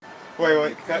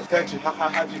Wait, catch you.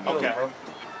 How'd you feel, Okay. bro? Okay.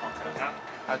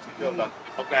 How'd you feel about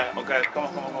it? Okay. Come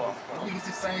on. I think it's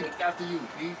the same after you,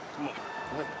 P. Come on.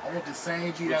 I want the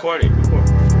same G. Record it. It's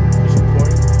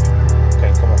recording.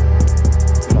 Okay, come on.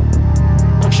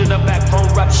 Puncture the backbone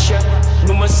rupture,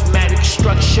 numismatic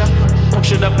structure.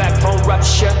 Puncture the backbone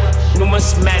rupture,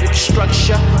 numismatic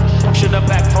structure. Puncture the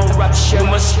backbone rupture,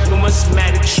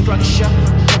 numismatic structure.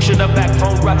 Puncture the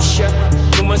backbone rupture,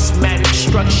 numismatic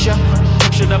structure.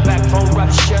 Puncture the backbone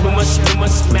rupture,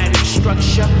 numismatic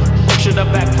structure. Puncture the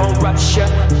backbone rupture,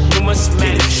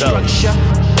 numismatic structure.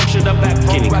 Puncture the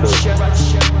backbone rupture.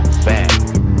 Bam.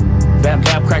 Bam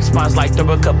crack spots like the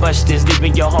combustions,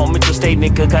 leaving your home mental state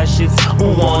in concussions.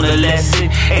 Who want a lesson?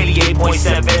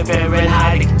 88.7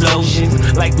 Fahrenheit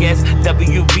explosions like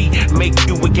SWV make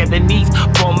you weak at the knees.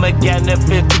 From a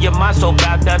benefit to your mind, so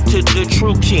bow down to the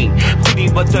true king.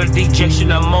 Pleading but the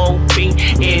dejection of morphine.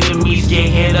 Enemies get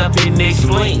head up and they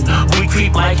spleen. We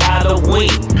creep like Halloween.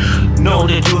 Know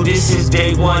to do this is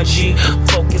day 1G.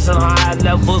 Focus on high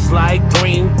levels like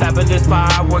green. Fabulous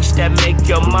fireworks that make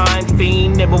your mind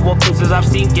fiend. Never walk places I've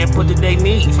seen get put to their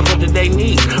knees.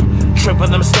 Trip for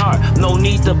them start, no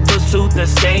need to pursue the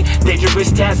same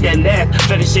dangerous task at last.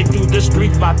 Try to shit through the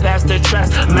streets, bypass the trash.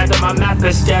 Matter my map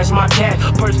and stash my cat.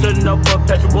 Personal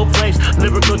perpetual flames.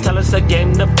 Lyrical tell us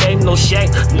again, the fame, no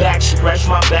shame. Back, scratch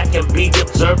my back and be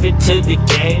observant to the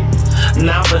game.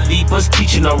 Now believers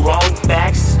teaching the wrong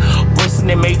facts. Wasting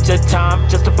their major time,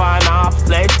 justifying our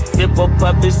flesh. Civil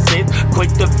publicists, quick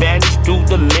to vanish through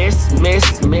the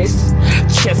miss.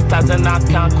 Chastising our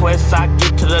conquests, I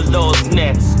get to the Lord's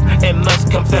nest. And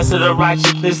must confess to the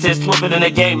righteousness is swimming in a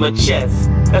game of chess.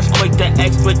 Earthquake the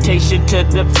exploitation to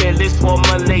the fearless.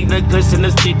 Formulate the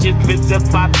glistening stitches. Visit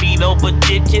 5 feet over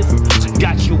ditches.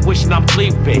 Got you wishing I'm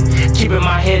sleeping. Keeping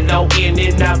my head low in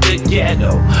and out the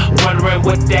ghetto. Wondering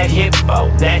what that hit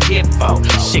for.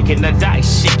 Shaking the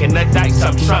dice.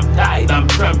 I'm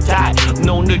Trump tied.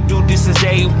 Known to do this since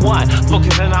day one.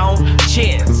 Focusing on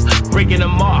chins. Breaking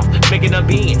them off, making them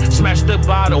in. Smash the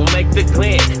bottle, make the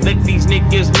clean. Let these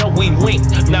niggas know we link.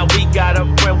 Now we got a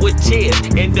friend with tears.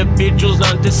 Individuals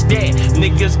understand.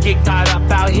 Niggas get caught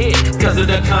up out here cause of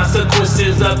the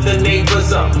consequences of the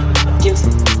neighbors up.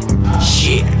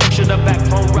 Shit. Puncture the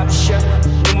backbone rupture,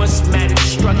 numismatic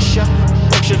structure.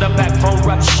 Puncture the backbone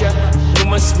rupture,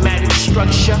 numismatic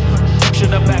structure. Puncture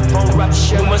the backbone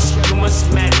rupture,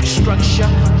 numismatic structure.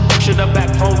 Puncture the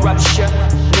backbone rupture,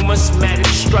 numismatic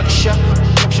structure.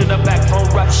 Puncture the backbone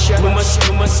rupture,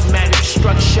 numismatic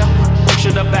structure.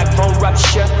 Puncture the backbone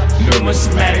rupture,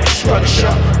 numismatic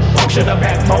structure. Puncture the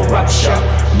backbone rupture,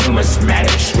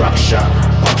 numismatic structure.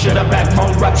 Puncture the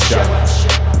backbone rupture.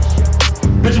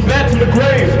 Bitch, I'm back from the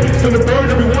grave. Finna burn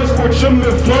everyone, scorching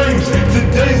in flames.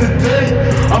 Today's the day.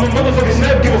 I'm a motherfucking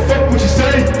snap, give a fuck what you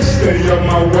say. Stay out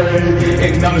my way.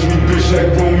 Acknowledge me, bitch,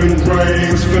 like Roman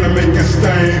Reigns. Finna make a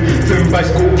stain. Them bites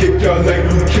go kick y'all like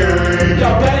Luke Kane.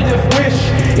 Y'all bad death wish.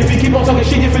 If you keep on talking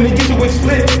shit, you finna get your wig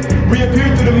split.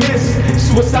 Reappear through the mist.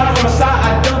 Suicide on my side,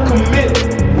 I don't commit.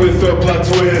 With a plot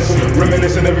twist,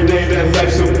 reminiscing every day that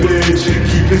life's a bitch.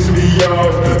 Keep pissing me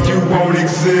off, you won't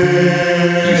exist.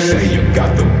 You say you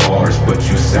got the bars, but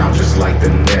you sound just like the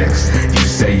next. You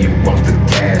say you want the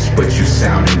cash, but you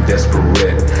sounding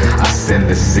desperate. I send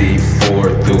the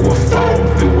C4 through a phone,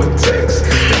 through a text.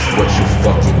 That's what you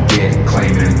fucking get,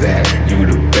 claiming that you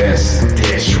the best.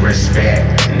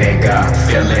 Disrespect, nigga,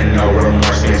 feeling no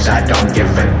remorse, bitch, I don't give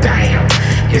a damn.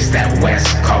 It's that West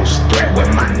Coast threat with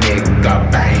my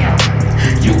nigga, bam.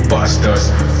 You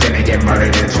busters, finna get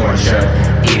murdered and tortured,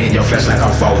 eating your flesh like a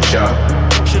vulture.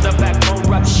 Puncture the backbone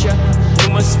rupture,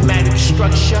 numismatic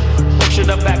structure. Puncture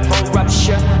the backbone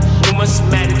rupture,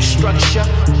 numismatic structure.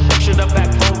 Puncture the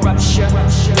backbone rupture,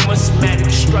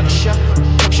 numismatic structure.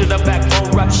 Puncture the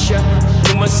backbone rupture,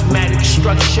 numismatic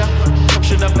structure.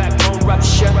 Puncture the backbone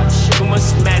rupture,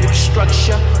 numismatic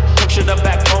structure. Puncture the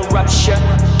backbone rupture,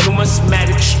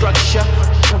 numismatic structure.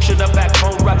 Puncture the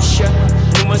backbone rupture,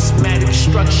 numismatic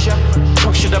structure.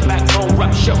 Puncture the backbone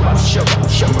rupture.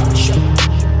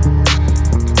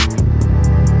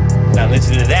 Now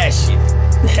listen to that shit.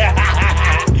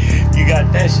 You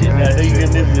got that shit. Now you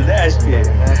can listen to that shit.